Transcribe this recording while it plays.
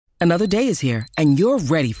Another day is here, and you're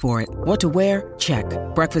ready for it. What to wear? Check.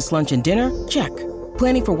 Breakfast, lunch, and dinner? Check.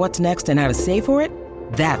 Planning for what's next and how to save for it?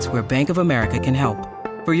 That's where Bank of America can help.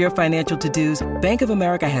 For your financial to-dos, Bank of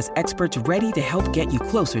America has experts ready to help get you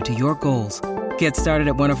closer to your goals. Get started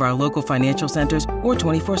at one of our local financial centers or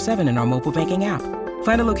 24/7 in our mobile banking app.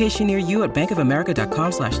 Find a location near you at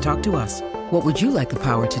bankofamerica.com/talktous. What would you like the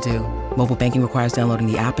power to do? Mobile banking requires downloading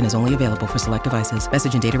the app and is only available for select devices.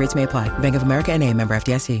 Message and data rates may apply. Bank of America N.A., member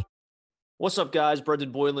FDIC. What's up, guys?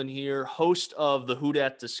 Brendan Boylan here, host of the Who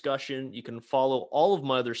Dat Discussion. You can follow all of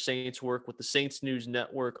my other Saints work with the Saints News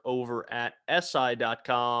Network over at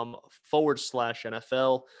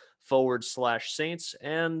si.com/NFL/Saints.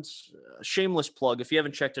 And shameless plug, if you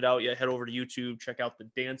haven't checked it out yet, head over to YouTube, check out the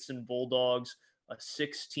Dancing Bulldogs, a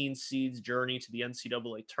 16 seeds journey to the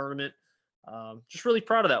NCAA tournament. Just really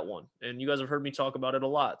proud of that one. And you guys have heard me talk about it a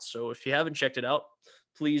lot. So if you haven't checked it out,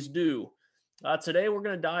 please do. Today, we're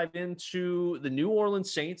going to dive into the New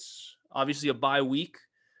Orleans Saints, obviously a bye week,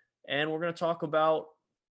 and we're going to talk about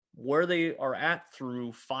where they are at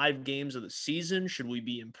through 5 games of the season. Should we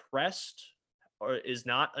be impressed, or is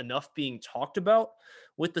not enough being talked about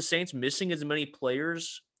with the Saints missing as many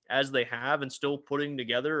players as they have and still putting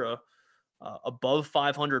together a above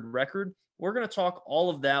 500 record? We're going to talk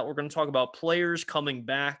all of that. We're going to talk about players coming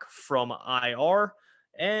back from IR.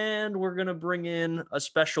 And we're going to bring in a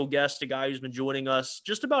special guest, a guy who's been joining us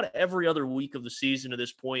just about every other week of the season at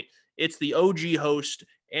this point. It's the OG host,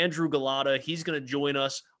 Andrew Gullotta. He's going to join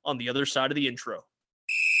us on the other side of the intro.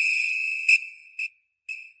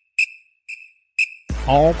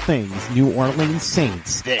 All things New Orleans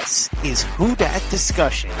Saints. This is Who Dat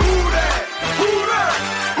Discussion. Who dat? Who dat?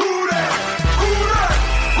 Who dat? Who dat?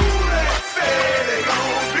 Who dat? Say they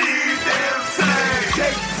gon' be them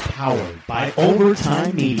Saints. Powered by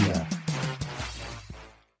Overtime Media.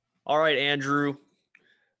 All right, Andrew.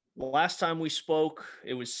 Last time we spoke,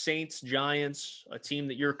 it was Saints-Giants, a team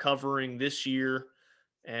that you're covering this year.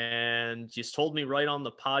 And you just told me right on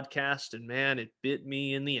the podcast, and man, it bit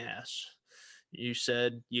me in the ass. You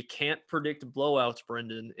said, you can't predict blowouts,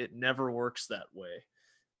 Brendan. It never works that way.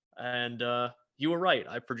 And you were right.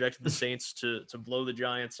 I projected the Saints to blow the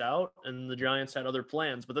Giants out, and the Giants had other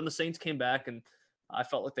plans. But then the Saints came back, and I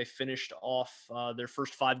felt like they finished off their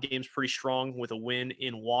first 5 games pretty strong with a win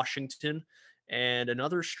in Washington and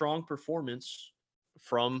another strong performance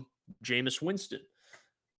from Jameis Winston.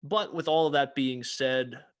 But with all of that being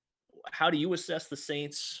said, how do you assess the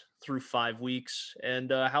Saints through 5 weeks? And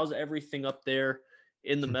how's everything up there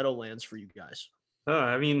in the Meadowlands for you guys?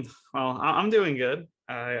 I'm doing good.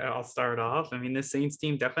 I'll start off. This Saints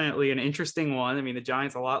team, definitely an interesting one. The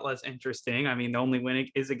Giants, a lot less interesting. The only win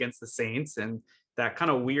is against the Saints, and that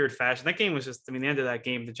kind of weird fashion. That game was just, the end of that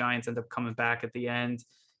game, the Giants end up coming back at the end.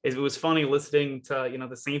 It was funny listening to,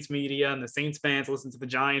 the Saints media and the Saints fans listen to the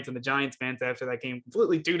Giants and the Giants fans after that game,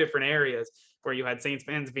 completely 2 different areas, where you had Saints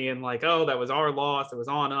fans being like, oh, that was our loss. It was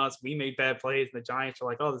on us. We made bad plays. And the Giants are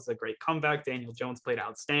like, oh, this is a great comeback. Daniel Jones played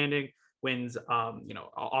outstanding, wins,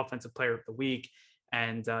 offensive player of the week.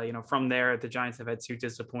 And, from there, the Giants have had 2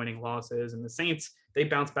 disappointing losses, and the Saints, they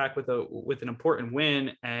bounced back with an important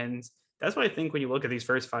win. And that's why I think when you look at these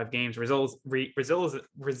first 5 games,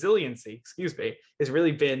 resiliency, has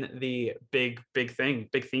really been the big theme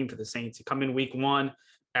for the Saints. You come in week 1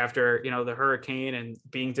 after, the hurricane and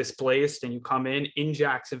being displaced, and you come in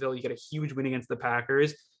Jacksonville, you get a huge win against the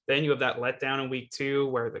Packers. Then you have that letdown in week 2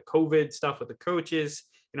 where the COVID stuff with the coaches,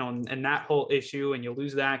 and that whole issue, and you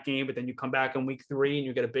lose that game. But then you come back in week 3 and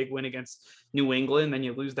you get a big win against New England. Then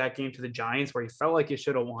you lose that game to the Giants where you felt like you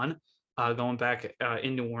should have won. Going back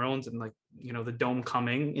in New Orleans, and the dome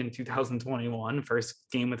coming in 2021, first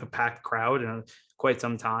game with a packed crowd in quite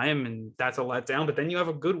some time, and that's a letdown. But then you have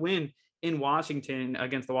a good win in Washington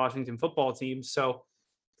against the Washington football team. So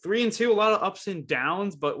 3-2, a lot of ups and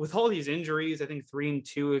downs, but with all these injuries, I think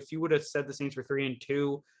 3-2. If you would have said the Saints were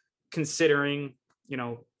 3-2, considering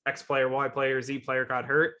X player, Y player, Z player got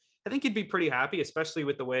hurt, I think you'd be pretty happy, especially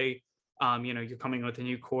with the way you're coming with a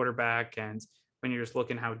new quarterback, and when you're just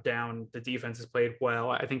looking how down the defense has played well.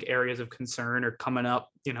 I think areas of concern are coming up,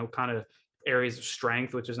 kind of areas of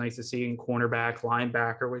strength, which is nice to see in cornerback,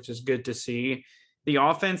 linebacker, which is good to see. The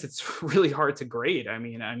offense, it's really hard to grade.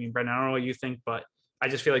 Brendan, I don't know what you think, but I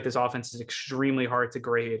just feel like this offense is extremely hard to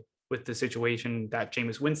grade with the situation that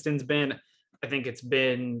Jameis Winston's been. I think it's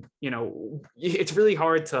been, it's really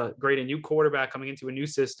hard to grade a new quarterback coming into a new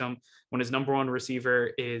system when his number 1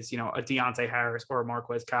 receiver is, a Deontay Harris or a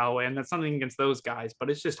Marquez Callaway. And that's something against those guys,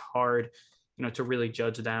 but it's just hard, to really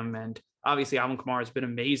judge them. And obviously Alvin Kamara has been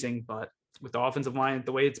amazing, but with the offensive line,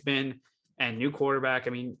 the way it's been, and new quarterback. I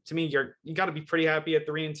mean, to me, you got to be pretty happy at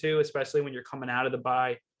 3-2, especially when you're coming out of the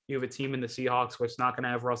bye. You have a team in the Seahawks which is not going to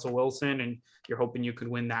have Russell Wilson, and you're hoping you could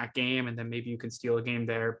win that game, and then maybe you can steal a game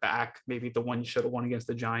there back. Maybe the one you should have won against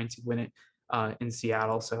the Giants, you win it in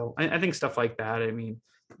Seattle. So I think stuff like that. I mean,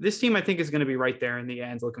 this team I think is going to be right there in the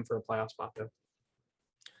end, looking for a playoff spot though.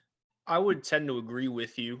 I would tend to agree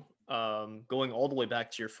with you. Going all the way back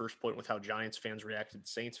to your first point with how Giants fans reacted,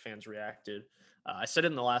 Saints fans reacted. I said it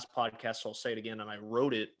in the last podcast, so I'll say it again, and I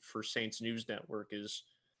wrote it for Saints News Network, is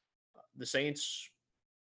the Saints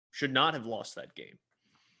should not have lost that game.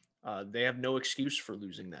 They have no excuse for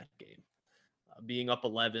losing that game. Being up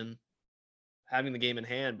 11, having the game in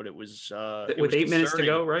hand, but it was with 8 minutes to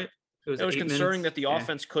go, right? It was concerning that the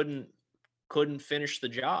offense couldn't finish the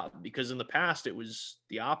job, because in the past it was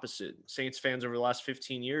the opposite. Saints fans over the last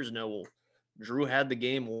 15 years know, well, Drew had the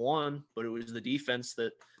game won, but it was the defense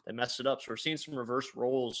that messed it up. So we're seeing some reverse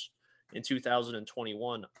roles in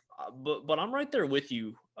 2021. But I'm right there with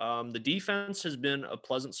you. The defense has been a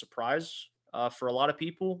pleasant surprise for a lot of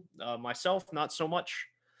people. Myself, not so much,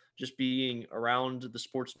 just being around the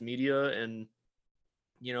sports media. And,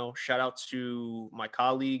 shout out to my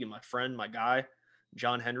colleague and my friend, my guy,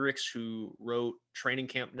 John Hendricks, who wrote training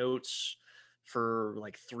camp notes for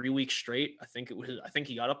like 3 weeks straight. I think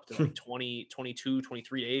he got up to like 20, 22,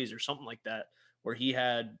 23 days or something like that, where he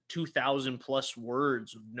had 2,000 plus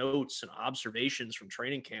words of notes and observations from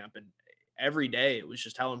training camp. And every day it was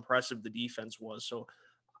just how impressive the defense was. So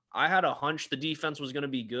I had a hunch the defense was going to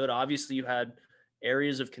be good. Obviously you had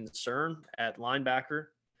areas of concern at linebacker,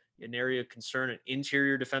 an area of concern at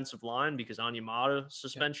interior defensive line because Onyemata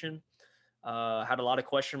suspension. Had a lot of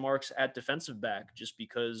question marks at defensive back just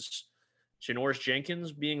because Janoris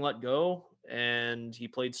Jenkins being let go, and he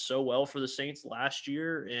played so well for the Saints last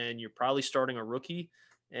year, and you're probably starting a rookie.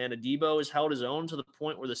 And Adebo has held his own to the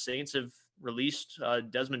point where the Saints have released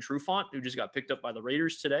Desmond Trufant, who just got picked up by the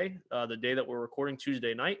Raiders today, the day that we're recording,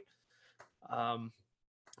 Tuesday night.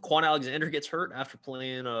 Quan Alexander gets hurt after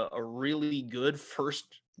playing a really good first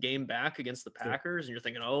game back against the Packers, and you're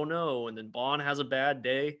thinking, oh no. And then Bond has a bad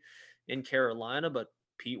day in Carolina, but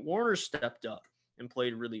Pete Warner stepped up and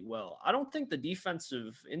played really well. I don't think the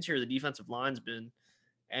defensive line's been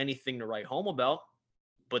anything to write home about,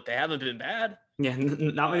 but they haven't been bad. Yeah,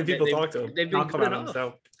 not many people talk to them. They've been good enough.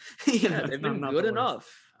 So they've been good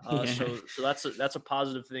enough. So that's a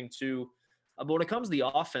positive thing too. But when it comes to the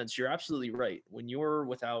offense, you're absolutely right. When you're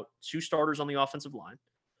without 2 starters on the offensive line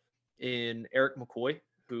in Eric McCoy,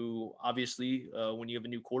 who obviously when you have a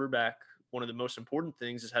new quarterback, one of the most important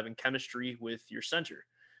things is having chemistry with your center.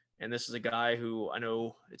 And this is a guy who I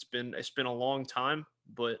know it's been a long time,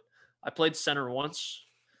 but I played center once.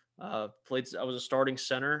 I was a starting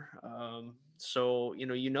center. So,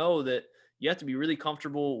 you know that you have to be really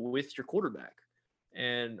comfortable with your quarterback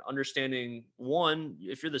and understanding, one,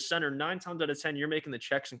 if you're the center, 9 times out of 10, you're making the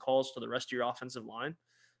checks and calls to the rest of your offensive line.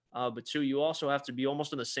 But 2, you also have to be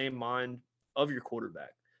almost in the same mind of your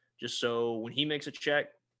quarterback, just so when he makes a check,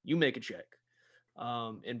 you make a check,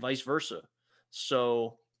 and vice versa.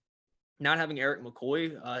 So not having Eric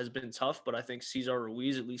McCoy has been tough, but I think Cesar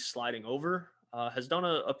Ruiz, at least sliding over, has done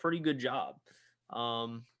a pretty good job.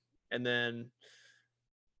 And then,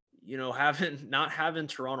 not having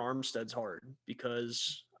Teron Armstead's hard,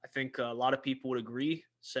 because I think a lot of people would agree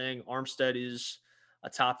saying Armstead is a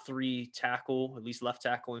top 3 tackle, at least left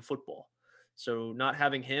tackle in football. So not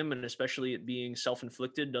having him, and especially it being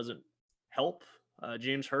self-inflicted, doesn't help.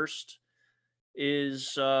 James Hurst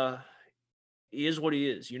is he is what he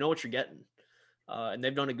is. You know what you're getting. And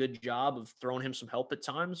they've done a good job of throwing him some help at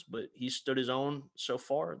times, but he stood his own so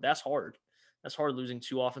far. That's hard. That's hard, losing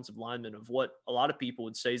 2 offensive linemen of what a lot of people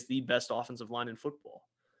would say is the best offensive line in football.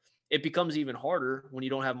 It becomes even harder when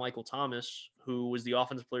you don't have Michael Thomas, who was the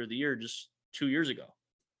offensive player of the year just 2 years ago.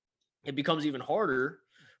 It becomes even harder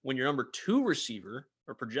when your number 2 receiver,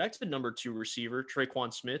 or projected number 2 receiver,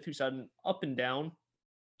 Traquan Smith, who's had an up and down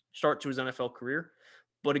start to his NFL career.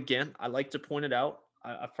 But again, I like to point it out.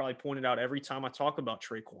 I've probably pointed out every time I talk about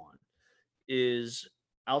Traquan, is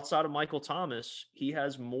outside of Michael Thomas, he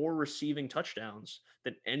has more receiving touchdowns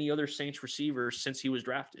than any other Saints receiver since he was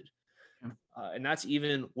drafted. And that's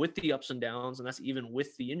even with the ups and downs, and that's even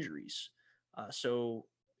with the injuries. So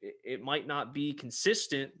it might not be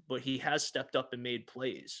consistent, but he has stepped up and made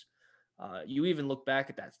plays. You even look back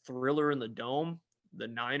at that thriller in the Dome, the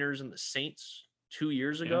Niners and the Saints 2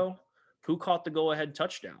 years ago. Who caught the go-ahead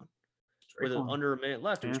touchdown with under a minute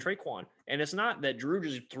left? It was Traquan. And it's not that Drew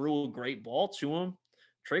just threw a great ball to him.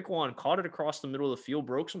 Traquan caught it across the middle of the field,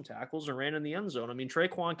 broke some tackles, and ran in the end zone. I mean,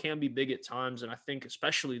 Traquan can be big at times, and I think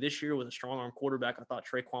especially this year with a strong arm quarterback, I thought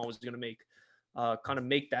Traquan was going to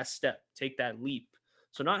make that step, take that leap.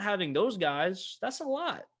 So not having those guys, that's a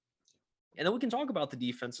lot. And then we can talk about the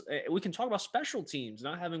defense. We can talk about special teams,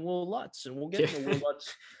 not having Will Lutz, and we'll get into Will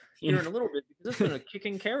Lutz here in a little bit because it's been a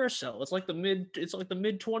kicking carousel. It's like the mid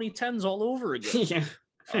 2010s all over again.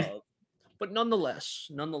 But nonetheless,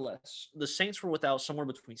 the Saints were without somewhere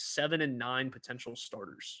between 7 and 9 potential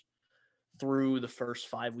starters through the first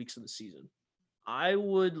 5 weeks of the season. I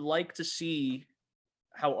would like to see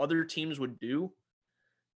how other teams would do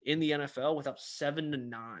in the NFL without 7 to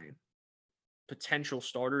 9 potential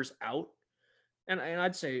starters out. And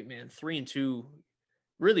I'd say, man, 3-2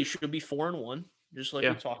 really should be 4-1, just like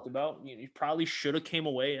we talked about. You probably should have came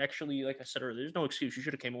away. Actually, like I said earlier, there's no excuse. You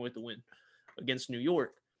should have came away with the win against New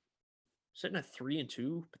York. Sitting at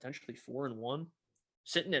 3-2, potentially 4-1,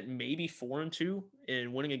 sitting at maybe 4-2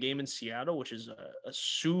 and winning a game in Seattle, which is a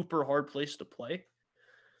super hard place to play.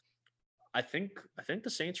 I think the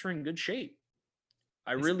Saints are in good shape.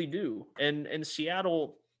 I really do. And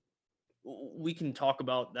Seattle, we can talk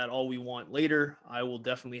about that all we want later. I will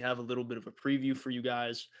definitely have a little bit of a preview for you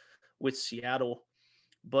guys with Seattle,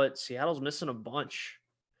 but Seattle's missing a bunch.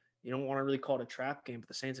 You don't want to really call it a trap game, but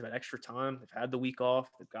the Saints have had extra time. They've had the week off.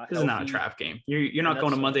 They've got This is not a trap game. You're not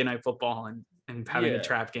going to Monday Night Football and having a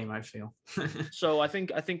trap game, I feel. So I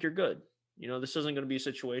think you're good. This isn't going to be a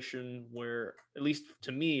situation where, at least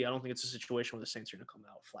to me, I don't think it's a situation where the Saints are going to come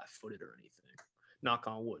out flat-footed or anything. Knock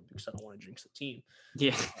on wood, because I don't want to jinx the team.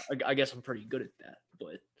 Yeah. I guess I'm pretty good at that.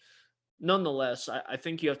 But nonetheless, I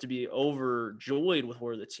think you have to be overjoyed with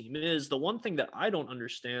where the team is. The one thing that I don't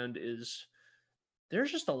understand is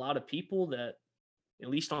there's just a lot of people that, at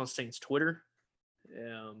least on Saints Twitter,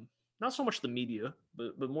 not so much the media,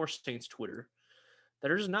 but more Saints Twitter,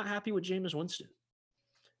 that are just not happy with Jameis Winston.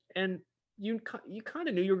 And you kind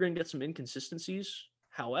of knew you were going to get some inconsistencies.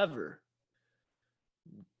 However,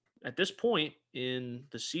 at this point in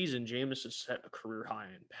the season, Jameis has set a career high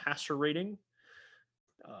in passer rating,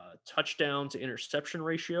 touchdown to interception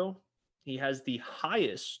ratio. He has the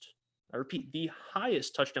highest, I repeat, the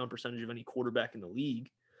highest touchdown percentage of any quarterback in the league.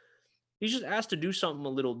 He's just asked to do something a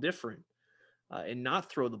little different and not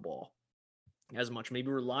throw the ball as much, maybe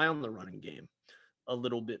rely on the running game a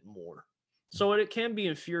little bit more. So it can be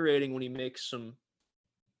infuriating when he makes some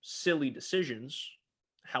silly decisions.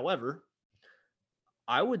 However,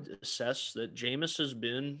 I would assess that Jameis has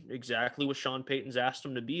been exactly what Sean Payton's asked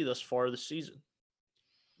him to be thus far this season.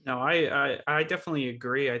 No, I definitely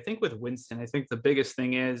agree. I think with Winston, I think the biggest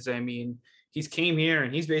thing is, he's came here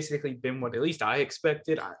and he's basically been what at least I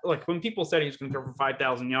expected. Like when people said he was going to throw for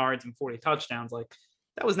 5,000 yards and 40 touchdowns, like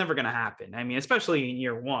that was never going to happen. Especially in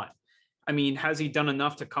year one. Has he done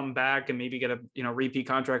enough to come back and maybe get a repeat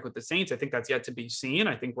contract with the Saints? I think that's yet to be seen.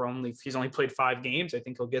 I think he's only played 5 games. I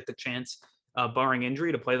think he'll get the chance, barring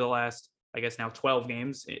injury, to play the last, I guess now 12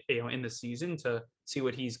 games, in the season to see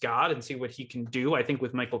what he's got and see what he can do. I think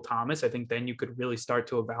with Michael Thomas, I think then you could really start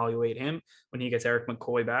to evaluate him when he gets Eric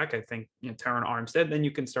McCoy back. I think, Terron Armstead, then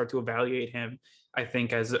you can start to evaluate him, I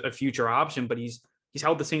think, as a future option, but he's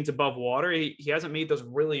held the Saints above water. He hasn't made those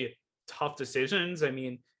really tough decisions.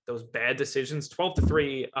 Those bad decisions.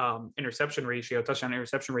 12-3 interception ratio, touchdown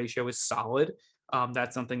interception ratio is solid.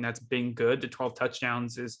 That's something that's been good. The 12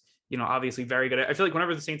 touchdowns is, obviously very good. I feel like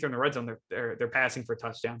whenever the Saints are in the red zone, they're passing for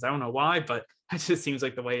touchdowns. I don't know why, but it just seems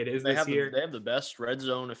like the way it is this year. They have the best red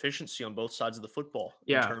zone efficiency on both sides of the football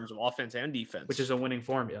in terms of offense and defense, which is a winning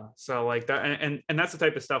formula. So like that, and that's the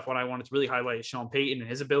type of stuff what I wanted to really highlight is Sean Payton and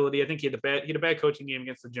his ability. I think he had a bad coaching game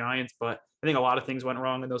against the Giants, but I think a lot of things went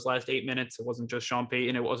wrong in those last 8 minutes. It wasn't just Sean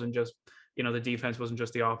Payton. It wasn't just, the defense, wasn't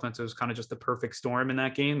just the offense. It was kind of just the perfect storm in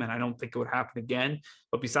that game. And I don't think it would happen again.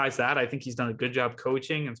 But besides that, I think he's done a good job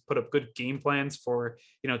coaching and put up good game plans for,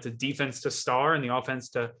 to defense to star and the offense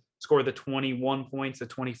to score the 21 points, the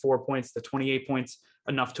 24 points, the 28 points,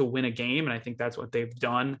 enough to win a game. And I think that's what they've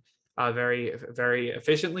done very, very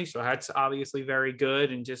efficiently. So that's obviously very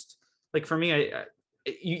good. And just like for me,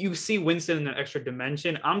 you see Winston in an extra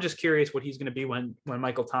dimension. I'm just curious what he's going to be when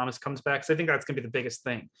Michael Thomas comes back. So I think that's going to be the biggest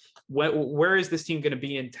thing. Where is this team going to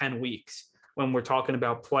be in 10 weeks when we're talking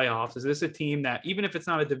about playoffs? Is this a team that, even if it's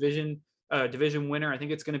not a division winner, I think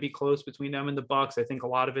it's going to be close between them and the Bucs. I think a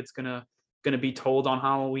lot of it's going to be told on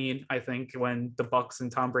Halloween. I think when the Bucs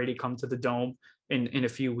and Tom Brady come to the Dome in a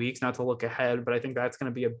few weeks, not to look ahead, but I think that's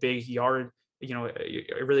going to be a big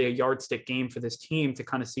really a yardstick game for this team to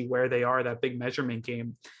kind of see where they are, that big measurement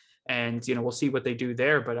game. And, we'll see what they do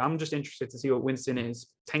there, but I'm just interested to see what Winston is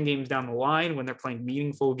 10 games down the line when they're playing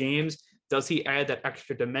meaningful games. Does he add that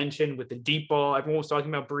extra dimension with the deep ball? Everyone was talking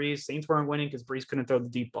about Brees. Saints weren't winning because Brees couldn't throw the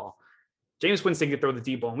deep ball. Jameis Winston could throw the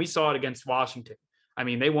deep ball, and we saw it against Washington. I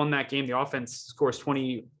mean, they won that game. The offense scores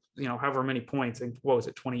 20, however many points. And what was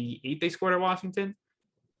it, 28 they scored at Washington?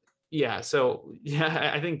 Yeah. So,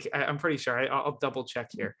 yeah, I think I'm pretty sure. I'll double check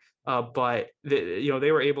here. But,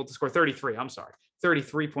 they were able to score 33. I'm sorry.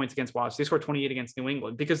 33 points against Washington. They scored 28 against New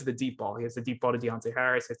England because of the deep ball. He has the deep ball to Deontay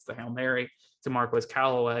Harris. It's the Hail Mary to Marquez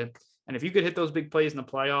Callaway. And if you could hit those big plays in the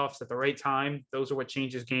playoffs at the right time, those are what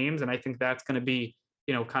changes games. And I think that's going to be,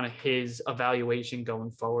 kind of his evaluation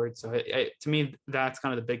going forward. So to me, that's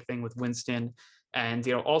kind of the big thing with Winston. And,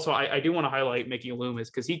 also I do want to highlight Mickey Loomis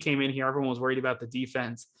because he came in here. Everyone was worried about the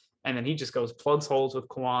defense. And then he just plugs holes with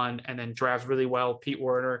Quan and then drafts really well. Pete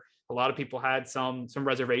Werner. A lot of people had some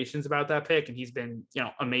reservations about that pick, and he's been,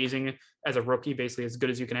 amazing as a rookie, basically as good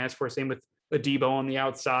as you can ask for. Same with Adebo on the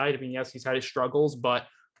outside. I mean, yes, he's had his struggles, but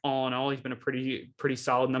all in all, he's been a pretty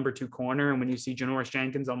solid number 2 corner. And when you see Janoris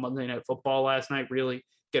Jenkins on Monday Night Football last night really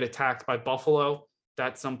get attacked by Buffalo,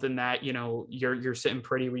 that's something that, you're sitting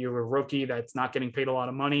pretty when you're a rookie that's not getting paid a lot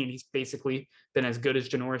of money. And he's basically been as good as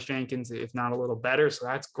Janoris Jenkins, if not a little better. So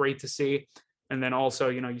that's great to see. And then also,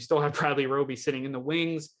 you still have Bradley Roby sitting in the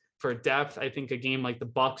wings for depth. I think a game like the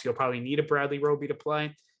Bucs, you'll probably need a Bradley Roby to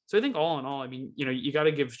play. So I think all in all, I mean, you got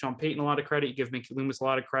to give Sean Payton a lot of credit. You give Mickey Loomis a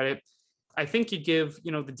lot of credit. I think you give,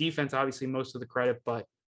 the defense, obviously most of the credit, but,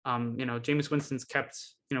 Jameis Winston's kept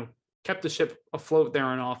the ship afloat there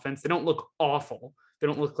on offense. They don't look awful. They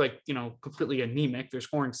don't look like, completely anemic. They're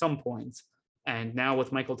scoring some points. And now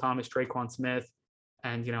with Michael Thomas, Traquan Smith,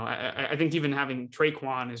 and, I think even having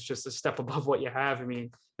Traquan is just a step above what you have. I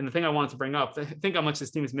mean, and the thing I wanted to bring up, think how much this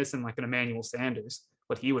team is missing, like an Emmanuel Sanders,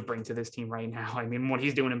 what he would bring to this team right now. I mean, what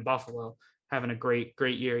he's doing in Buffalo, having a great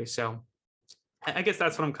year. So I guess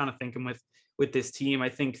that's what I'm kind of thinking with this team. I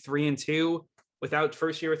think 3-2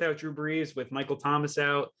 first year without Drew Brees, with Michael Thomas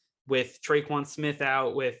out, with Traquan Smith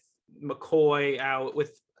out, with McCoy out,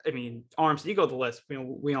 with, Arms, you go the list,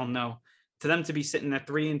 we all know. To them to be sitting at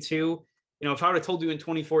 3-2, if I would have told you in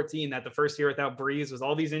 2014 that the first year without Brees was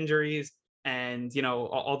all these injuries and,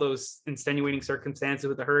 all those extenuating circumstances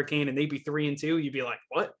with the Hurricane, and they'd be 3-2, you'd be like,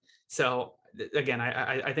 what? So again,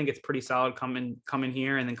 I think it's pretty solid coming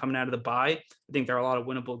here and then coming out of the bye. I think there are a lot of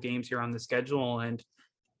winnable games here on the schedule, and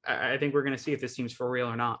I think we're going to see if this team's for real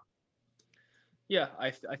or not. Yeah,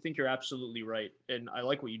 I think you're absolutely right. And I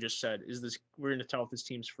like what you just said, we're going to tell if this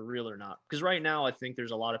team's for real or not. Because right now, I think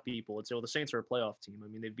there's a lot of people that say, well, the Saints are a playoff team. I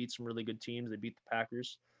mean, they've beat some really good teams. They beat the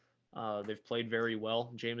Packers. They've played very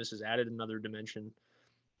well. Jameis has added another dimension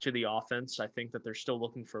to the offense. I think that they're still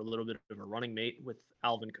looking for a little bit of a running mate with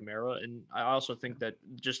Alvin Kamara. And I also think that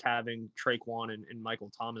just having Traquan and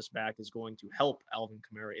Michael Thomas back is going to help Alvin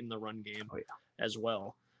Kamara in the run game as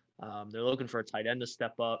well. They're looking for a tight end to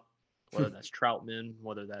step up. Whether that's Troutman,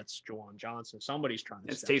 whether that's Juwan Johnson, somebody's trying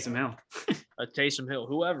to. It's Taysom Hill. Taysom Hill,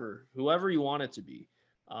 whoever you want it to be.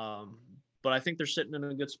 But I think they're sitting in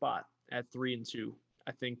a good spot at 3-2.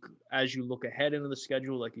 I think as you look ahead into the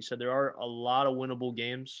schedule, like you said, there are a lot of winnable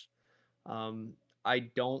games. I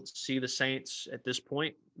don't see the Saints at this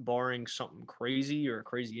point, barring something crazy or a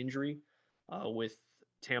crazy injury with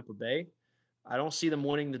Tampa Bay. I don't see them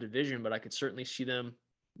winning the division, but I could certainly see them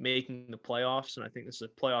making the playoffs, and I think this is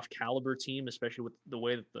a playoff caliber team, especially with the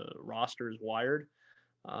way that the roster is wired.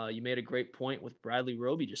 You made a great point with Bradley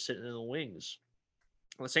Roby just sitting in the wings.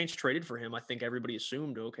 When the Saints traded for him, I think everybody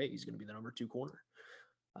assumed, okay, he's going to be the number 2 corner.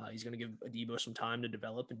 He's going to give Adebo some time to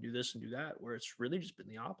develop and do this and do that, where it's really just been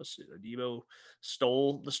the opposite. Adebo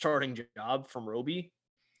stole the starting job from Roby.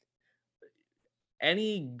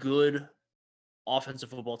 Any good offensive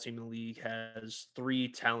football team in the league has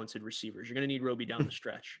 3 talented receivers. You're going to need Roby down the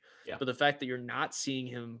stretch. Yeah. But the fact that you're not seeing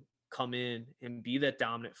him come in and be that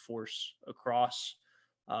dominant force across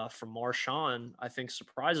from Marshawn, I think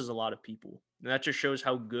surprises a lot of people. And that just shows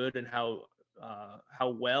how good and how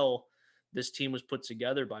well this team was put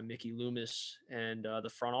together by Mickey Loomis and the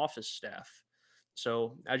front office staff.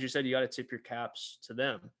 So as you said, you got to tip your caps to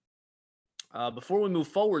them. Before we move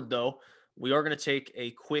forward, though, we are going to take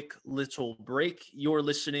a quick little break. You're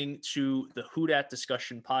listening to the Who Dat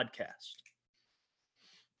Discussion podcast.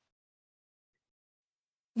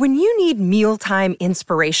 When you need mealtime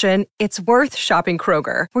inspiration, it's worth shopping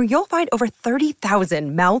Kroger, where you'll find over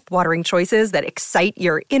 30,000 mouth-watering choices that excite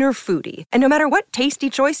your inner foodie. And no matter what tasty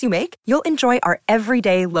choice you make, you'll enjoy our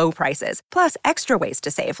everyday low prices, plus extra ways to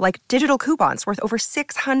save, like digital coupons worth over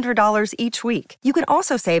 $600 each week. You can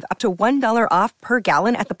also save up to $1 off per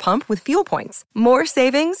gallon at the pump with fuel points. More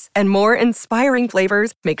savings and more inspiring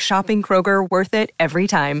flavors make shopping Kroger worth it every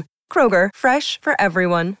time. Kroger, fresh for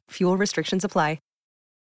everyone. Fuel restrictions apply.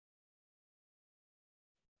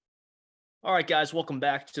 All right, guys, welcome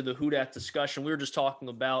back to the Who Dat discussion. We were just talking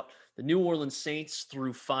about the New Orleans Saints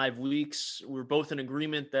through 5 weeks. We're both in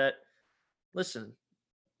agreement that, listen,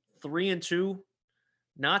 3-2,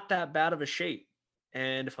 not that bad of a shape.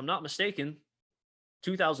 And if I'm not mistaken,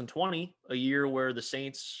 2020, a year where the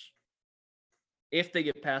Saints, if they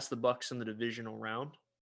get past the Bucs in the divisional round,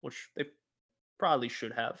 which they probably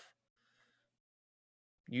should have,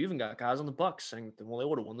 you even got guys on the Bucs saying, well, they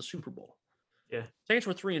would have won the Super Bowl. Yeah. Saints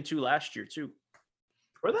were 3-2 last year, too.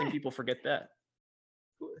 Were I think they? people forget that.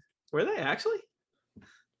 Were they actually?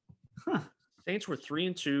 Huh. Saints were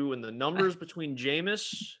 3-2, and the numbers between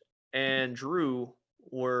Jameis and Drew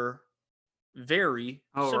were very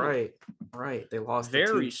similar. Right. They lost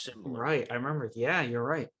very similar. Right. I remember. Yeah, you're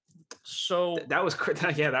right. So that was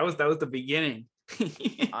that was the beginning.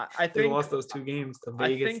 I think they lost those 2 games to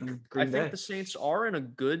Vegas and Green Bay. I think the Saints are in a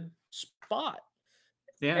good spot.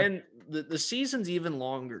 Yeah. And the season's even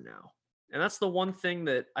longer now. And that's the one thing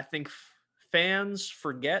that I think fans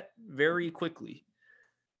forget very quickly.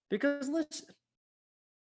 Because listen,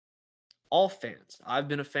 all fans, I've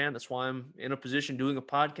been a fan. That's why I'm in a position doing a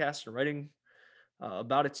podcast and writing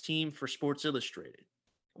about a team for Sports Illustrated.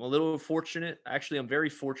 I'm a little fortunate. Actually, I'm very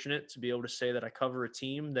fortunate to be able to say that I cover a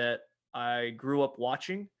team that I grew up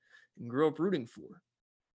watching and grew up rooting for.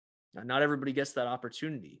 Now, not everybody gets that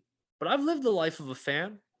opportunity. But I've lived the life of a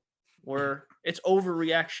fan where it's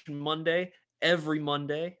overreaction Monday, every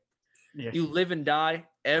Monday. Yeah. You live and die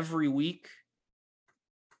every week.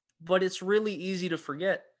 But it's really easy to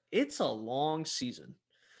forget. It's a long season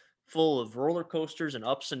full of roller coasters and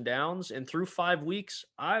ups and downs. And through 5 weeks,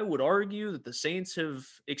 I would argue that the Saints have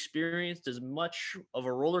experienced as much of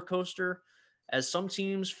a roller coaster as some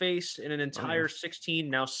teams face in an entire 16,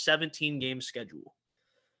 now 17 game schedule.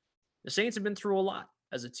 The Saints have been through a lot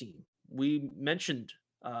as a team. We mentioned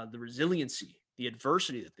the resiliency, the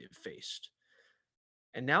adversity that they've faced.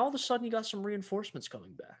 And now all of a sudden you got some reinforcements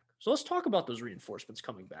coming back. So let's talk about those reinforcements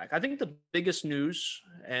coming back. I think the biggest news,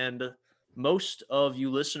 and most of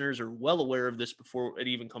you listeners are well aware of this before it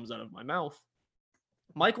even comes out of my mouth,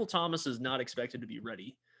 Michael Thomas is not expected to be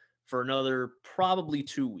ready for another probably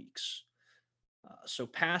 2 weeks. So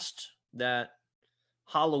past that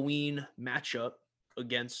Halloween matchup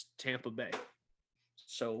against Tampa Bay.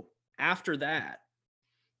 So after that,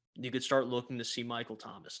 you could start looking to see Michael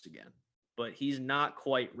Thomas again, but he's not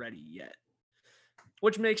quite ready yet,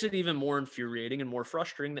 which makes it even more infuriating and more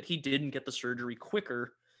frustrating that he didn't get the surgery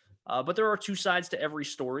quicker. But there are 2 sides to every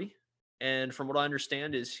story. And from what I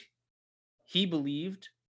understand is he believed,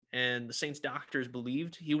 and the Saints doctors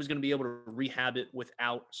believed, he was going to be able to rehab it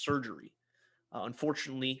without surgery.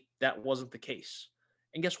 Unfortunately, that wasn't the case.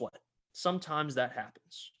 And guess what? Sometimes that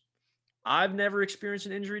happens. I've never experienced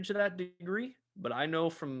an injury to that degree, but I know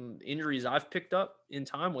from injuries I've picked up in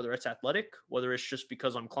time, whether it's athletic, whether it's just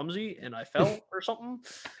because I'm clumsy and I fell or something,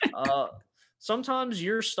 sometimes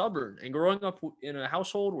you're stubborn. And growing up in a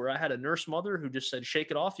household where I had a nurse mother who just said,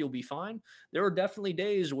 shake it off, you'll be fine. There were definitely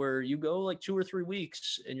days where you go like 2 or 3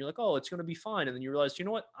 weeks and you're like, oh, it's going to be fine. And then you realize, you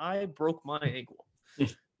know what? I broke my ankle.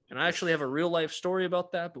 And I actually have a real life story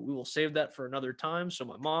about that, but we will save that for another time so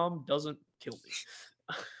my mom doesn't kill me.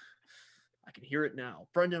 I can hear it now.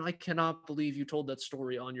 Brendan, I cannot believe you told that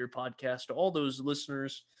story on your podcast to all those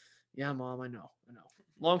listeners. Yeah, Mom, I know.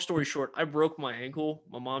 Long story short, I broke my ankle.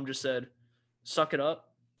 My mom just said, suck it up.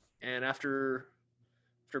 And after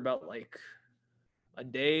about like a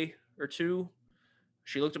day or 2,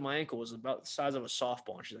 she looked at my ankle. It was about the size of a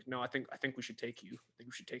softball. And she's like, no, I think we should take you. I think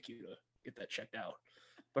we should take you to get that checked out.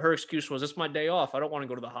 But her excuse was, it's my day off. I don't want to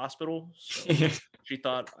go to the hospital. So she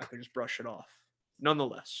thought I could just brush it off.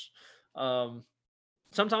 Nonetheless,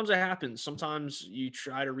 sometimes it happens. Sometimes you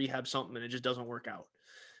try to rehab something and it just doesn't work out.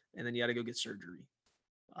 And then you got to go get surgery.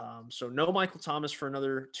 So no Michael Thomas for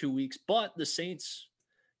another 2 weeks. But the Saints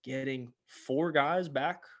getting 4 guys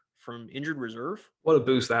back from injured reserve. What a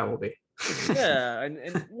boost that will be. Yeah,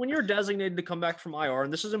 and when you're designated to come back from IR,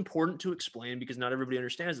 and this is important to explain because not everybody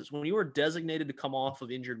understands this, when you are designated to come off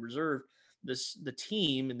of injured reserve, the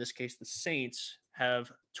team, in this case the Saints,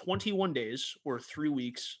 have 21 days or 3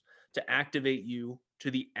 weeks to activate you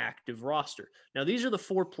to the active roster. Now, these are the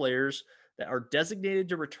 4 players that are designated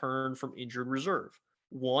to return from injured reserve.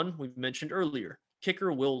 One, we've mentioned earlier,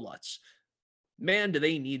 kicker Will Lutz. Man, do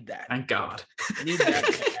they need that. Thank God. Need that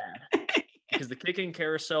bad. Because the kicking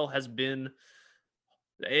carousel it's been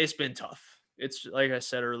tough. It's like I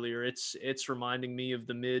said earlier, it's reminding me of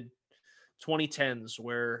the mid 2010s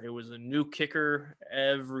where it was a new kicker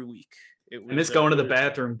every week. And this going to the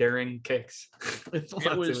bathroom during kicks.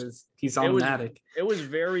 He's automatic. It was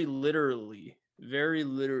very literally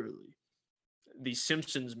the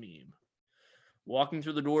Simpsons meme. Walking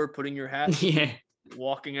through the door, putting your hat,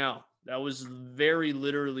 walking out. That was very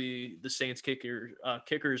literally the Saints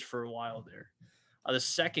kickers for a while there. The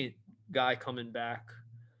second guy coming back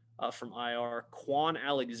from IR, Quan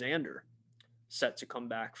Alexander, set to come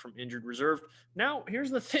back from injured reserve. Now, here's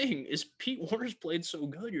the thing: is Pete Warner's played so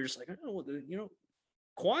good, you're just like, I don't know,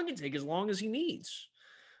 Quan can take as long as he needs.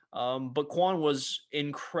 But Quan was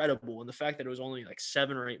incredible, and the fact that it was only like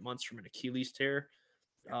 7 or 8 months from an Achilles tear.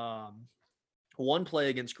 One play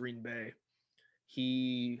against Green Bay,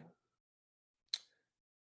 he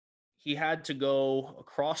had to go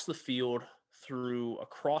across the field through a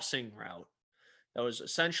crossing route that was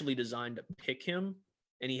essentially designed to pick him,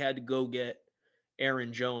 and he had to go get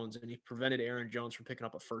Aaron Jones, and he prevented Aaron Jones from picking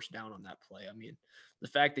up a first down on that play. I mean, the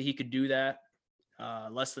fact that he could do that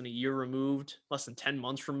less than a year removed, less than 10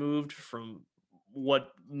 months removed from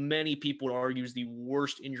what many people would argue is the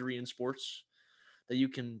worst injury in sports that you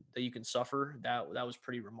can suffer, that was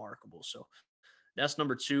pretty remarkable. So that's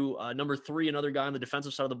number 2. Number 3, another guy on the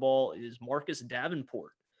defensive side of the ball is Marcus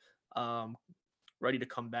Davenport, ready to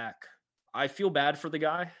come back. I feel bad for the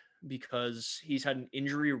guy because he's had an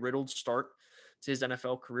injury-riddled start to his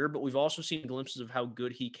NFL career, but we've also seen glimpses of how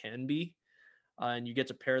good he can be. And you get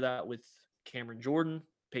to pair that with Cameron Jordan,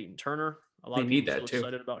 Peyton Turner. A lot of people are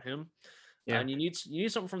excited about him. Yeah. And you need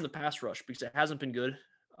something from the pass rush because it hasn't been good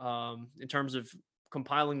in terms of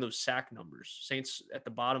compiling those sack numbers. Saints at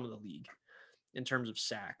the bottom of the league in terms of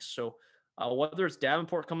sacks. So whether it's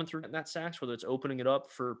Davenport coming through in that sacks, whether it's opening it up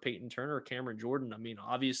for Peyton Turner or Cameron Jordan, I mean,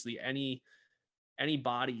 obviously any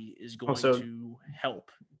body is going to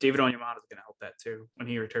help. David Onyemata is going to help that too when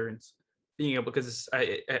he returns. Being able, because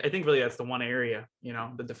I think really that's the one area,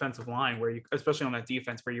 the defensive line where you, especially on that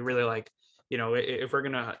defense, where you really like, if we're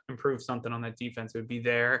going to improve something on that defense, it would be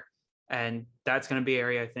there. And that's going to be an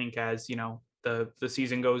area, I think, as, the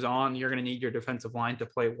season goes on, you're going to need your defensive line to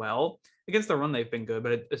play well. Against the run, they've been good,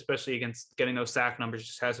 but especially against getting those sack numbers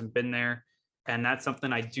just hasn't been there. And that's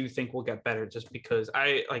something I do think will get better just because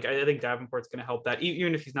I think Davenport's going to help that.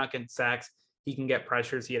 Even if he's not getting sacks, he can get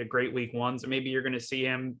pressures. He had a great week 1. So maybe you're going to see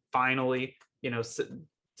him finally,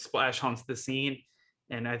 splash onto the scene.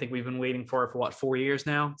 And I think we've been waiting for it for 4 years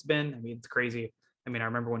now. It's been, it's crazy. I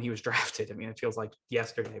remember when he was drafted. It feels like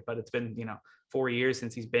yesterday, but it's been, 4 years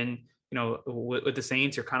since he's been, with the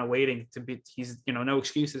Saints. You're kind of waiting to be, he's, no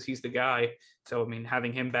excuses. He's the guy. So,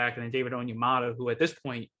 having him back, and then David Onyemata, who at this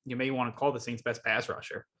point you may want to call the Saints' best pass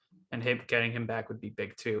rusher, and getting him back would be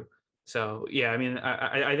big too. So, yeah,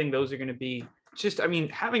 I think those are going to be just,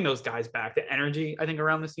 having those guys back, the energy, I think,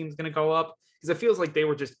 around this team is going to go up because it feels like they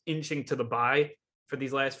were just inching to the bye for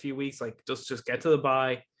these last few weeks. Like, just get to the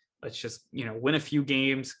bye. Let's just, win a few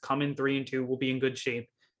games, come in 3-2, we'll be in good shape.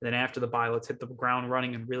 And then after the bye, let's hit the ground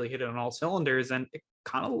running and really hit it on all cylinders. And it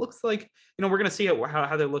kind of looks like, we're going to see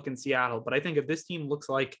how they look in Seattle. But I think if this team looks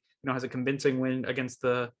like, has a convincing win against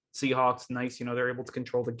the Seahawks, nice, they're able to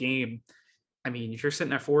control the game. If you're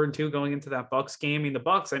sitting at 4-2 going into that Bucs game, the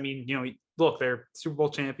Bucs, look, they're Super Bowl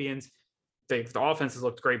champions. The offenses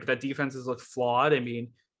looked great, but that defense has looked flawed.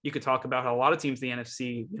 You could talk about how a lot of teams in the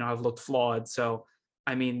NFC, have looked flawed. So,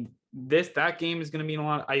 that game is going to mean a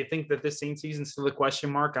lot. I think that this Saints season is still a question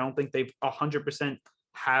mark. I don't think they've 100%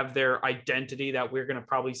 have their identity that we're going to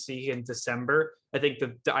probably see in December. I think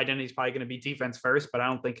the identity is probably going to be defense first, but I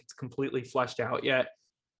don't think it's completely fleshed out yet.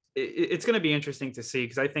 It's going to be interesting to see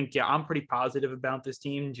because I think, I'm pretty positive about this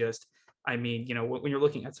team. Just, when you're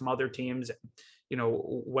looking at some other teams,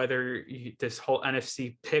 whether this whole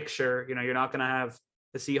NFC picture, you're not going to have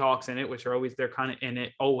the Seahawks in it, which are always, they're kind of in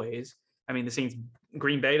it always. The Saints,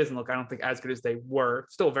 Green Bay doesn't look, I don't think, as good as they were.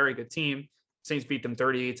 Still a very good team. Saints beat them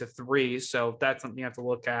 38-3. So that's something you have to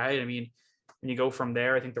look at. When you go from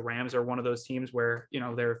there, I think the Rams are one of those teams where,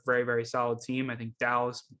 they're a very, very solid team. I think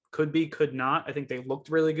Dallas could not. I think they looked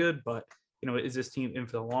really good, but, is this team in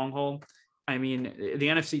for the long haul? The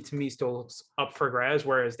NFC to me still looks up for grabs,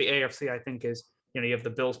 whereas the AFC, I think, is, you have the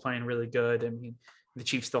Bills playing really good. The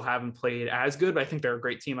Chiefs still haven't played as good, but I think they're a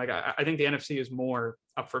great team. Like I think the NFC is more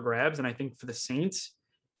up for grabs. And I think for the Saints,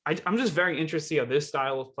 I'm just very interested to see how this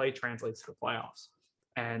style of play translates to the playoffs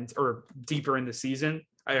or deeper in the season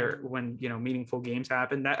or when, meaningful games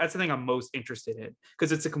happen. That's the thing I'm most interested in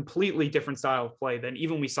because it's a completely different style of play than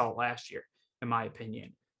even we saw last year, in my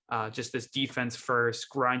opinion. Just this defense first,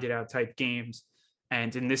 grinded out type games.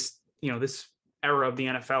 And in this, this era of the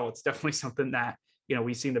NFL, it's definitely something that,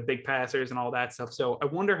 we've seen the big passers and all that stuff. So I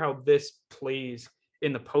wonder how this plays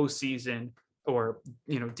in the postseason or,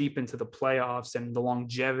 deep into the playoffs, and the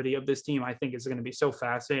longevity of this team, I think is going to be so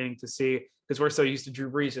fascinating to see, because we're so used to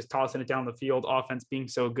Drew Brees just tossing it down the field, offense being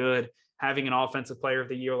so good, having an offensive player of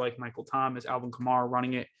the year like Michael Thomas, Alvin Kamara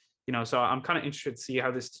running it, so I'm kind of interested to see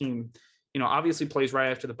how this team, obviously plays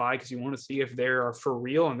right after the bye, because you want to see if they are for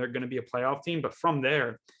real and they're going to be a playoff team. But from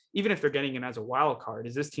there, even if they're getting in as a wild card,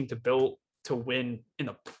 is this team to win in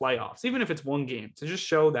the playoffs, even if it's one game, to just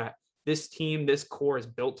show that this team, this core is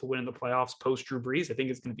built to win in the playoffs post Drew Brees. I think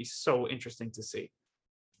it's going to be so interesting to see.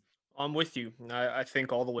 I'm with you. I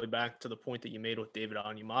think all the way back to the point that you made with David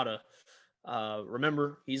Onyemata.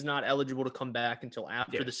 Remember, he's not eligible to come back until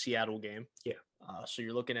after the Seattle game. Yeah. So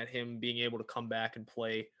you're looking at him being able to come back and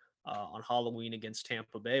play on Halloween against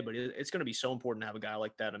Tampa Bay. But it's going to be so important to have a guy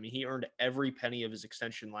like that. I mean, he earned every penny of his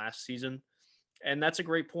extension last season. And that's a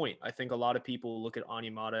great point. I think a lot of people look at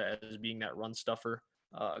Onyemata as being that run stuffer,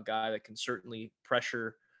 a guy that can certainly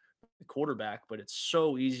pressure the quarterback, but it's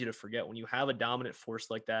so easy to forget when you have a dominant force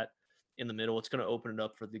like that in the middle. It's going to open it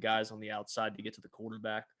up for the guys on the outside to get to the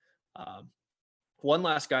quarterback. One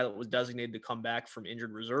last guy that was designated to come back from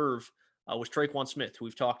injured reserve was Traquan Smith, who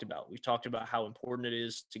we've talked about. We've talked about how important it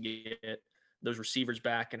is to get those receivers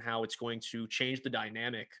back and how it's going to change the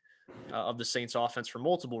dynamic of the Saints offense for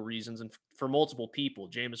multiple reasons and for multiple people.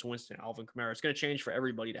 Jameis Winston, Alvin Kamara. It's going to change for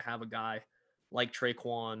everybody to have a guy like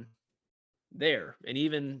Traquan there. And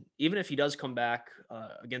even if he does come back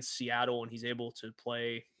against Seattle and he's able to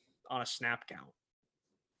play on a snap count,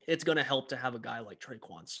 it's going to help to have a guy like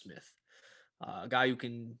Traquan Smith, a guy who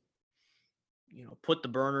can, put the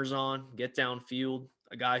burners on, get downfield,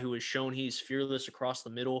 a guy who has shown he's fearless across the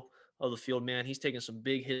middle of the field. Man, he's taken some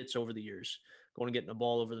big hits over the years, going and getting the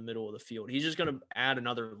ball over the middle of the field. He's just going to add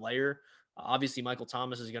another layer. Obviously, Michael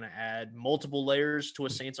Thomas is going to add multiple layers to a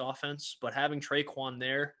Saints offense, but having Traquan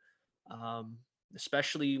there,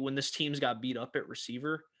 especially when this team's got beat up at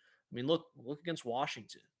receiver. I mean, look against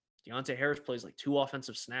Washington. Deontay Harris plays like 2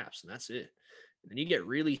 offensive snaps, and that's it. And then you get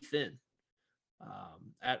really thin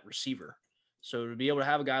at receiver. So to be able to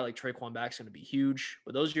have a guy like Traquan back is going to be huge.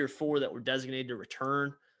 But those are your 4 that were designated to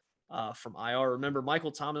return from IR. Remember,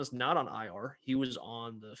 Michael Thomas not on IR. He was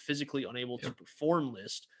on the physically unable to perform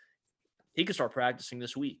list. He could start practicing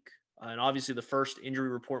this week. And obviously the first injury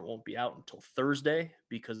report won't be out until Thursday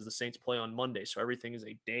because the Saints play on Monday. So everything is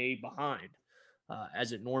a day behind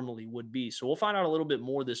as it normally would be. So we'll find out a little bit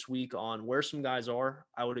more this week on where some guys are.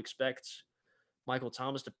 I would expect Michael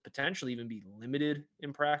Thomas to potentially even be limited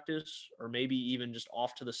in practice or maybe even just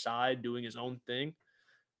off to the side doing his own thing.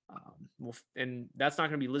 And that's not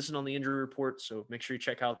going to be listed on the injury report. So make sure you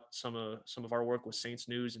check out some of our work with Saints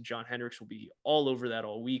News, and John Hendricks will be all over that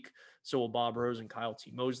all week. So will Bob Rose and Kyle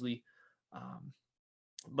T. Mosley.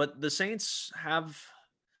 But the Saints have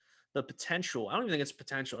the potential. I don't even think it's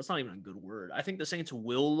potential. It's not even a good word. I think the Saints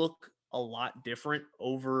will look a lot different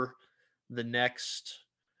over the next,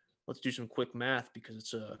 let's do some quick math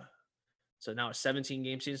because it's now a 17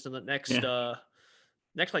 game season. So the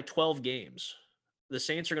next like 12 games, the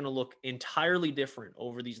Saints are going to look entirely different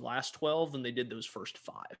over these last 12 than they did those first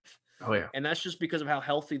 5. Oh yeah. And that's just because of how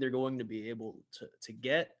healthy they're going to be able to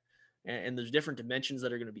get. And there's different dimensions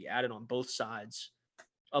that are going to be added on both sides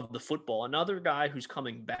of the football. Another guy who's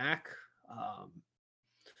coming back,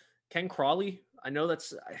 Ken Crawley. I know that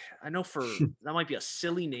might be a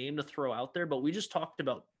silly name to throw out there, but we just talked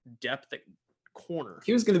about depth at corner.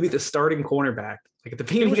 He was going to be the starting cornerback, like at the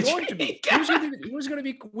beginning. He was going to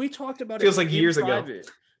be. We talked about Feels it. like years ago.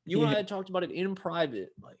 You and I had talked about it in private.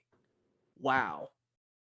 Like, wow,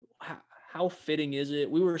 how fitting is it?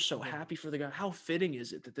 We were so happy for the guy. How fitting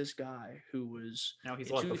is it that this guy who was now he's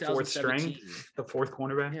like the 4th string, the 4th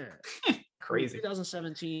cornerback? Yeah. Crazy.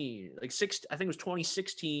 2017, I think it was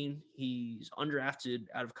 2016. He's undrafted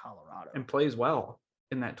out of Colorado and plays well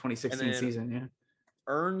in that 2016 season. Yeah,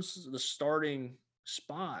 earns the starting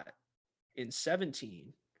spot in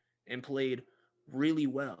 17 and played really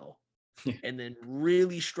well, and then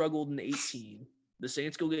really struggled in 18. The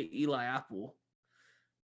Saints go get Eli Apple,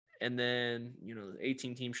 and then the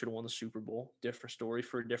 18 team should have won the Super Bowl. Different story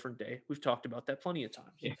for a different day. We've talked about that plenty of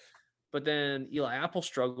times. Yeah. But then Eli Apple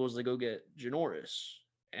struggles. They go get Janoris.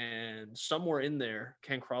 And somewhere in there,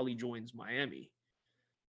 Ken Crawley joins Miami.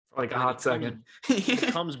 For like a hot second. He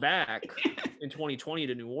comes back in 2020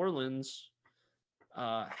 to New Orleans,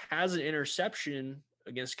 has an interception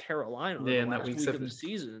against Carolina in that week of the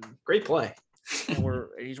season. Great play. And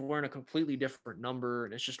he's wearing a completely different number,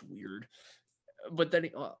 and it's just weird. But then,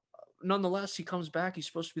 nonetheless, he comes back. He's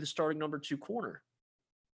supposed to be the starting number 2 corner.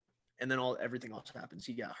 And then everything else happens.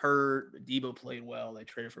 He got hurt. Debo played well. They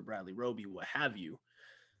traded for Bradley Roby, what have you.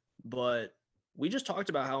 But we just talked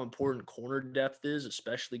about how important corner depth is,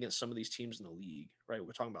 especially against some of these teams in the league, right?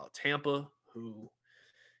 We're talking about Tampa, who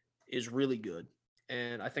is really good.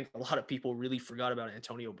 And I think a lot of people really forgot about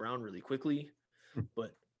Antonio Brown really quickly,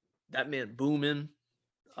 but that man booming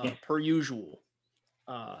per usual.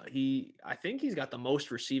 I think he's got the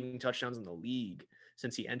most receiving touchdowns in the league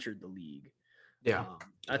since he entered the league. Yeah.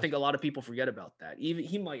 I think a lot of people forget about that. Even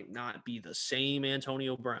he might not be the same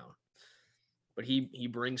Antonio Brown, but he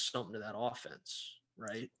brings something to that offense,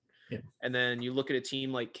 right? Yeah. And then you look at a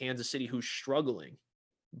team like Kansas City who's struggling,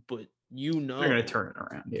 but they're going to turn it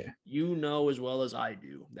around. Yeah. You know as well as I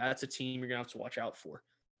do, that's a team you're going to have to watch out for.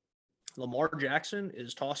 Lamar Jackson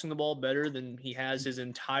is tossing the ball better than he has his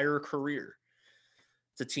entire career.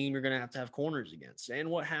 It's a team you're going to have corners against and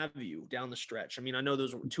what have you down the stretch. I mean, I know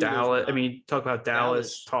those were two. Dallas. I mean, talk about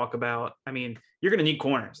Dallas. Talk about. I mean, you're going to need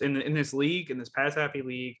corners in this league, in this pass happy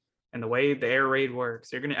league, and the way the air raid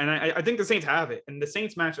works. You're going to, and I think the Saints have it, and the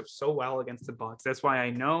Saints match up so well against the Bucs. That's why I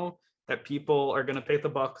know that people are going to pick the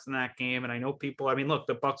Bucs in that game, and I know people. I mean, look,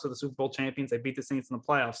 the Bucs are the Super Bowl champions. They beat the Saints in the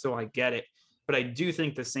playoffs, so I get it. But I do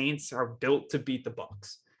think the Saints are built to beat the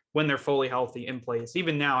Bucs when they're fully healthy in place.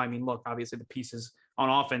 Even now, I mean, look, obviously the pieces on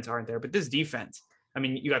offense aren't there, but this defense, I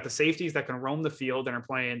mean, you got the safeties that can roam the field and are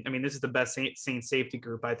playing. I mean, this is the best Saints safety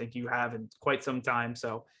group I think you have in quite some time.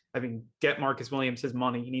 So, I mean, get Marcus Williams his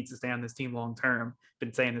money. He needs to stay on this team long term.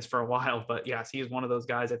 Been saying this for a while, but yes, he is one of those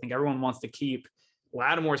guys I think everyone wants to keep.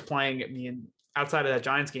 Lattimore's playing, I mean, outside of that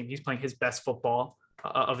Giants game, he's playing his best football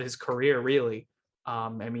of his career, really. I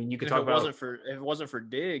mean, you could talk about if it wasn't for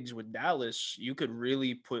Diggs with Dallas, you could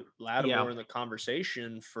really put Lattimore in the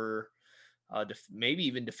conversation for maybe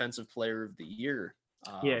even defensive player of the year.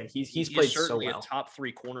 He's played certainly so well. A top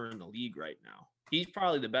 3 corner in the league right now. He's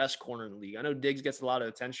probably the best corner in the league. I know Diggs gets a lot of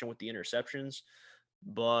attention with the interceptions,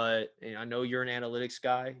 but I know you're an analytics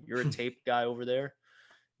guy. You're a tape guy over there.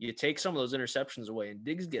 You take some of those interceptions away, and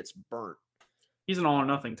Diggs gets burnt. He's an all or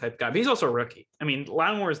nothing type guy, but he's also a rookie. I mean,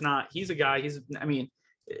 Lattimore is not. He's a guy. I mean,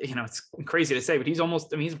 it's crazy to say, but he's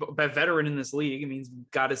he's a veteran in this league. I mean, he's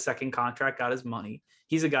got his second contract, got his money.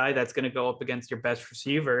 He's a guy that's going to go up against your best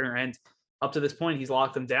receiver, and up to this point, he's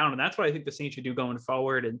locked them down, and that's what I think the Saints should do going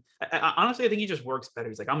forward. And honestly, I think he just works better.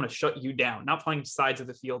 He's like, I'm going to shut you down. Not playing sides of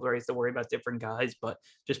the field where he has to worry about different guys, but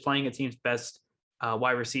just playing a team's best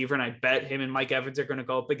wide receiver. And I bet him and Mike Evans are going to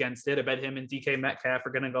go up against it. I bet him and DK Metcalf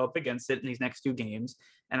are going to go up against it in these next 2 games.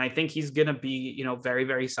 And I think he's going to be, very,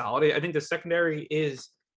 very solid. I think the secondary is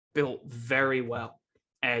built very well,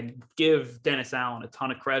 and give Dennis Allen a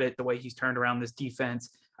ton of credit the way he's turned around this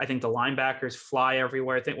defense. I think the linebackers fly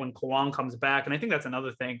everywhere. I think when Kwan comes back, and I think that's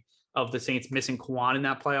another thing of the Saints missing Kwan in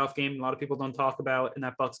that playoff game, a lot of people don't talk about in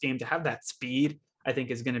that Bucs game, to have that speed, I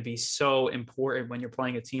think is going to be so important when you're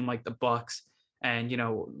playing a team like the Bucs. And,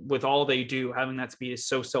 with all they do, having that speed is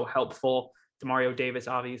so helpful. Demario Davis,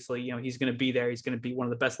 obviously, he's going to be there. He's going to be one of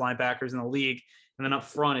the best linebackers in the league. And then up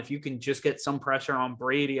front, if you can just get some pressure on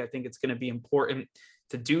Brady, I think it's going to be important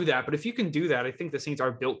to do that. But if you can do that, I think the Saints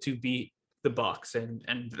are built to beat the Bucs.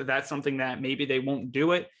 And that's something that maybe they won't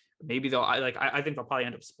do it. Maybe they'll, I think they'll probably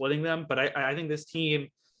end up splitting them. But I think this team,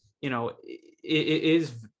 it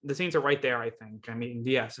is, the Saints are right there, I think. I mean,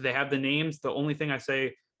 so they have the names. The only thing I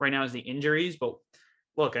say right now is the injuries, but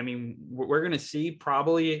look, I mean, we're going to see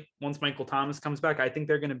probably once Michael Thomas comes back, I think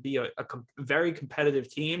they're going to be a very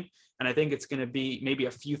competitive team. And I think it's going to be maybe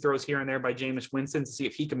a few throws here and there by Jameis Winston to see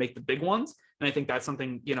if he can make the big ones. And I think that's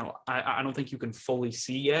something, I don't think you can fully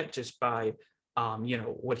see yet just by,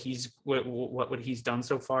 what he's done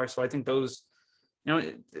so far. So I think those,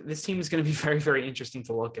 this team is going to be very, very interesting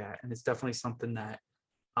to look at. And it's definitely something that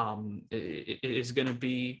it is going to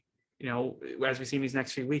be, as we see in these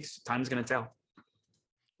next few weeks, time's going to tell.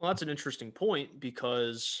 Well, that's an interesting point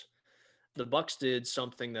because the Bucs did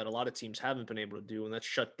something that a lot of teams haven't been able to do, and that's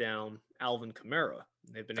shut down Alvin Kamara.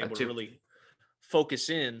 They've been able to really focus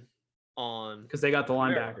in on because they got the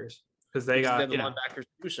linebackers. Because they got the linebackers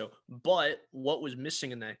to do so. But what was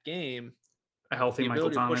missing in that game? A healthy Michael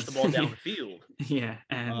Thomas. To push the ball down the field.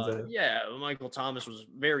 Michael Thomas was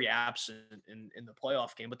very absent in the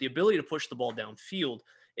playoff game, but the ability to push the ball downfield.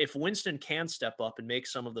 If Winston can step up and make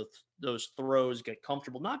some of those throws, get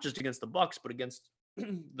comfortable, not just against the Bucs, but against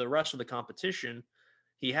the rest of the competition,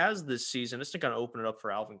 he has this season. It's going to open it up for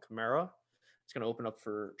Alvin Kamara. It's going to open up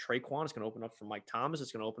for Traquan. It's going to open up for Mike Thomas.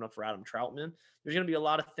 It's going to open up for Adam Troutman. There's going to be a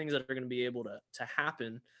lot of things that are going to be able to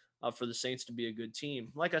happen for the Saints to be a good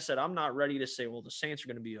team. Like I said, I'm not ready to say, well, the Saints are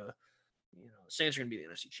going to be the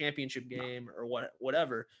NFC Championship game or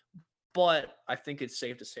whatever. But I think it's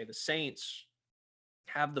safe to say the Saints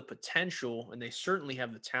have the potential, and they certainly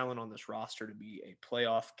have the talent on this roster to be a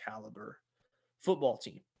playoff caliber football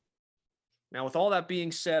team. Now, with all that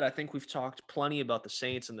being said, I think we've talked plenty about the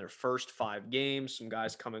Saints and their first 5 games, some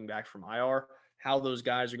guys coming back from IR, how those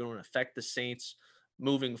guys are going to affect the Saints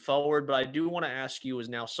moving forward. But I do want to ask you, as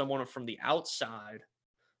now someone from the outside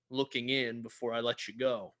looking in before I let you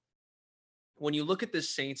go, when you look at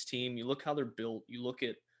this Saints team, you look how they're built, you look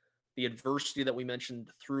at the adversity that we mentioned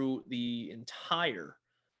through the entire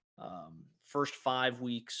first 5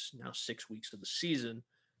 weeks, now 6 weeks of the season.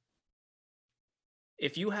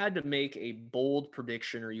 If you had to make a bold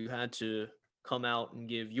prediction, or you had to come out and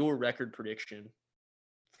give your record prediction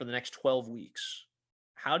for the next 12 weeks,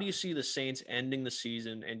 how do you see the Saints ending the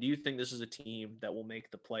season? And do you think this is a team that will make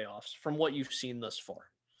the playoffs from what you've seen thus far?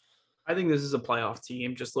 I think this is a playoff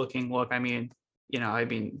team. Just I mean,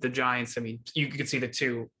 the Giants, I mean, you could see the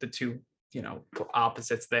two,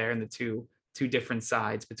 opposites there, and the two different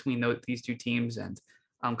sides between these two teams, and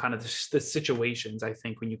kind of the situations, I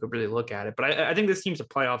think, when you could really look at it. But I think this team's a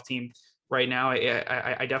playoff team right now.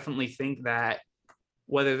 I definitely think that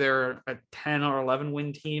whether they're a 10 or 11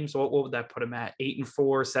 win team, so what would that put them at?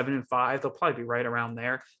 8-4, 7-5, they'll probably be right around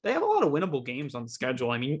there. They have a lot of winnable games on the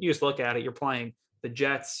schedule. I mean, you just look at it, you're playing the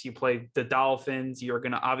Jets, you play the Dolphins, you're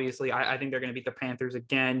going to obviously, I think they're going to beat the Panthers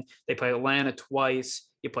again. They play Atlanta twice,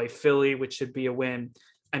 you play Philly, which should be a win.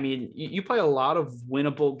 I mean, you play a lot of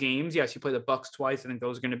winnable games. Yes, you play the Bucs twice. I think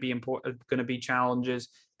those are going to be important, going to be challenges.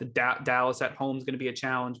 The Dallas at home is going to be a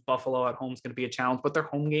challenge. Buffalo at home is going to be a challenge, but they're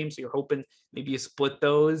home games, so you're hoping maybe you split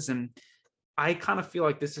those. And I kind of feel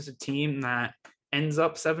like this is a team that ends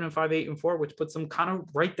up 7-5, 8-4, which puts them kind of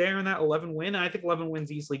right there in that 11 win. I think 11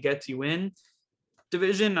 wins easily gets you in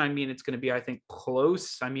division. I mean, it's going to be, I think,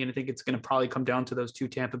 close. I mean, I think it's going to probably come down to those 2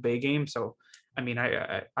 Tampa Bay games. So, I mean,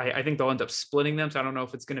 I think they'll end up splitting them. So I don't know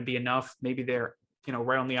if it's going to be enough. Maybe they're,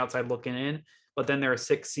 right on the outside looking in, but then they're a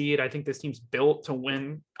 6 seed. I think this team's built to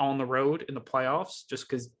win on the road in the playoffs just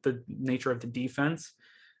because the nature of the defense.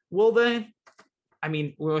 Will they? I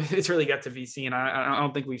mean, it's really got to be seen. I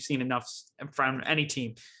don't think we've seen enough from any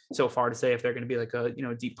team so far to say if they're going to be like a,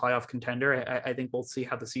 deep playoff contender. I think we'll see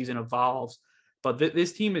how the season evolves. But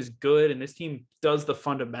this team is good, and this team does the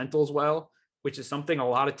fundamentals well, which is something a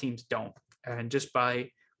lot of teams don't. And just by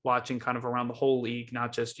watching kind of around the whole league,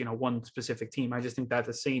 not just, one specific team, I just think that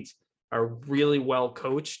the Saints are really well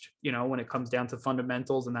coached, when it comes down to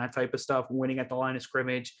fundamentals and that type of stuff, winning at the line of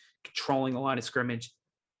scrimmage, controlling the line of scrimmage.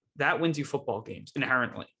 That wins you football games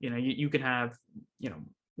inherently. You can have,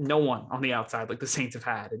 no one on the outside like the Saints have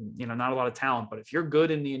had, and, not a lot of talent. But if you're good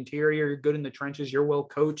in the interior, you're good in the trenches, you're well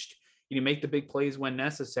coached, you make the big plays when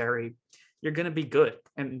necessary, you're going to be good.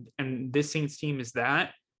 And this Saints team is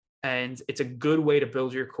that. And it's a good way to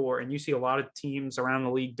build your core. And you see a lot of teams around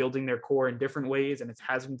the league building their core in different ways, and it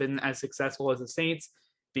hasn't been as successful as the Saints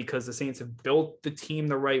because the Saints have built the team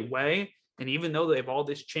the right way. And even though they've all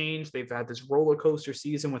this change, they've had this roller coaster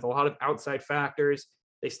season with a lot of outside factors,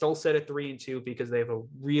 they still set at 3-2 because they have a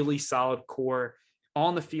really solid core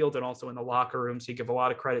on the field and also in the locker room. So you give a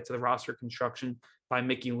lot of credit to the roster construction by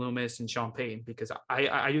Mickey Loomis and Sean Payton, because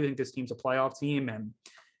I do think this team's a playoff team. And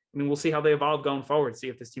I mean, we'll see how they evolve going forward, see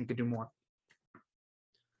if this team could do more.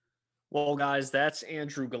 Well, guys, that's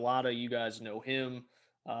Andrew Galata. You guys know him.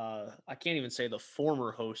 I can't even say the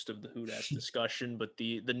former host of the Who Dat discussion, but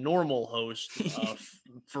the normal host,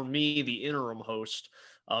 for me, the interim host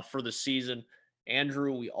for the season.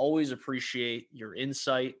 Andrew, we always appreciate your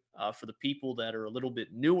insight. For the people that are a little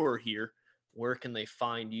bit newer here, where can they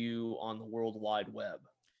find you on the World Wide Web?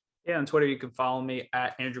 Yeah, on Twitter, you can follow me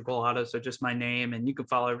at Andrew Galata. So just my name, and you can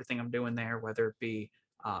follow everything I'm doing there, whether it be,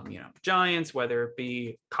 Giants, whether it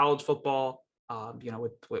be college football,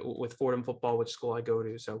 with Fordham football, which school I go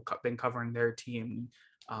to. So been covering their team,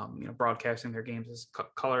 broadcasting their games as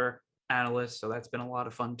color analyst. So that's been a lot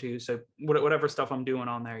of fun too. So whatever stuff I'm doing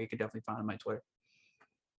on there, you can definitely find on my Twitter.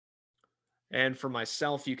 And for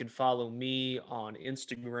myself, you can follow me on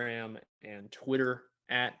Instagram and Twitter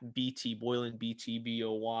at BT Boylan,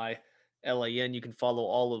 BTBOYLAN. You can follow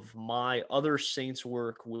all of my other Saints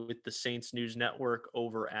work with the Saints News Network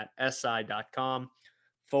over at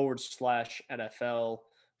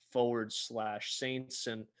SI.com/NFL/Saints.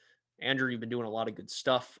 And Andrew, you've been doing a lot of good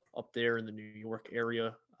stuff up there in the New York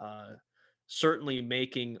area. Certainly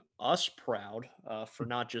making us proud for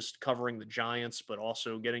not just covering the Giants, but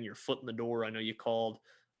also getting your foot in the door. I know you called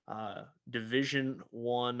Division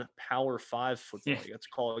I Power 5 football. You got to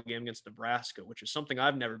call a game against Nebraska, which is something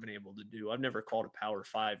I've never been able to do. I've never called a Power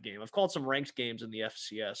 5 game. I've called some ranked games in the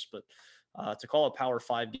FCS, but to call a Power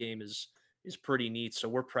 5 game is pretty neat. So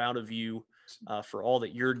we're proud of you for all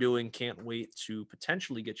that you're doing. Can't wait to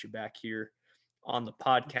potentially get you back here on the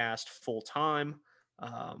podcast full time.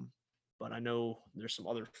 but I know there's some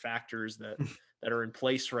other factors that are in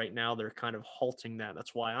place right now that are kind of halting that.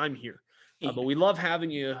 That's why I'm here. But we love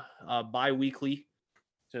having you bi-weekly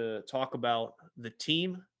to talk about the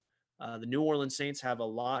team. The New Orleans Saints have a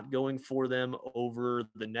lot going for them over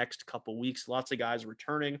the next couple weeks. Lots of guys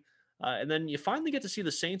returning. And then you finally get to see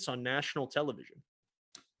the Saints on national television,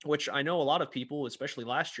 which I know a lot of people, especially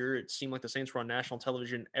last year, it seemed like the Saints were on national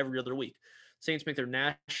television every other week. Saints make their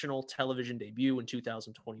national television debut in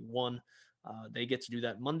 2021. They get to do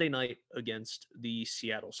that Monday night against the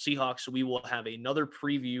Seattle Seahawks. So we will have another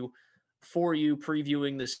preview for you,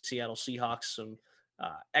 previewing the Seattle Seahawks, some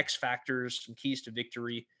X factors, some keys to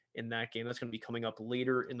victory in that game. That's going to be coming up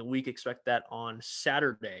later in the week. Expect that on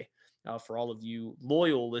Saturday. For all of you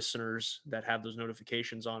loyal listeners that have those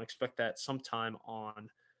notifications on, expect that sometime on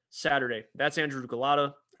Saturday. That's Andrew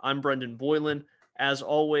Galata. I'm Brendan Boylan. As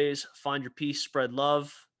always, find your peace, spread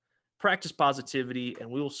love, practice positivity,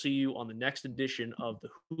 and we will see you on the next edition of the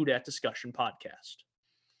Who Dat Discussion podcast.